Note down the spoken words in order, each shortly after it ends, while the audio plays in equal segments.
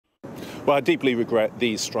Well, I deeply regret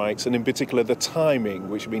these strikes, and in particular the timing,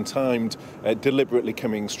 which have been timed deliberately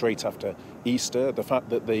coming straight after Easter. The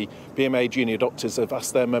fact that the BMA junior doctors have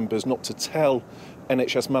asked their members not to tell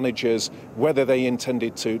NHS managers whether they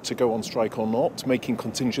intended to go on strike or not, making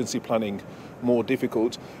contingency planning more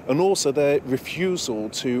difficult, and also their refusal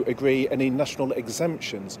to agree any national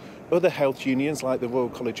exemptions. Other health unions, like the Royal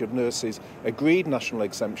College of Nurses, agreed national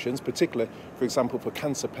exemptions, particularly, for example, for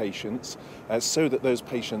cancer patients, so that those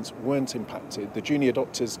patients weren't impacted. The Junior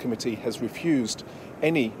Doctors Committee has refused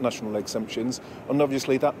any national exemptions, and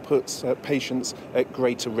obviously that puts patients at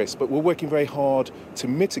greater risk. But we're working very hard to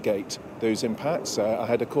mitigate those impacts. I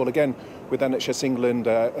had a call again with NHS England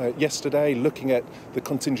yesterday, looking at the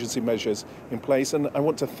contingency measures in place, and I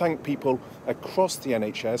want to thank people across the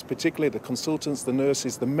NHS, particularly the consultants, the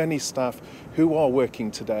nurses, the many staff who are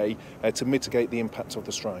working today to mitigate the impact of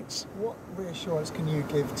the strikes. What reassurance can you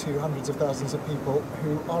give to hundreds of thousands of people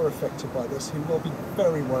who are affected by this, who will be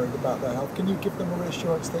very worried about their health? Can you give them a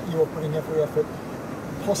reassurance that you are putting every effort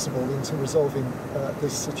possible into resolving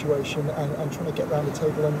this situation and trying to get round the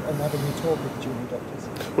table and having a talk with the junior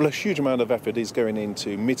doctors? Well, a huge amount of effort is going in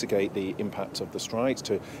to mitigate the impact of the strikes,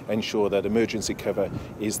 to ensure that emergency cover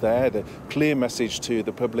is there. The clear message to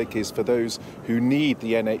the public is for those who need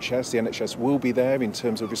the NHS will be there in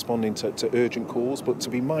terms of responding to urgent calls, but to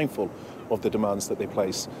be mindful of the demands that they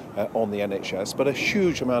place on the NHS. But a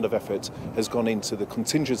huge amount of effort has gone into the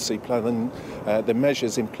contingency plan, the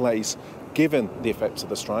measures in place given the effects of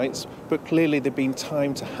the strikes, but clearly they've been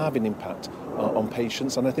timed to have an impact on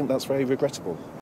patients, and I think that's very regrettable.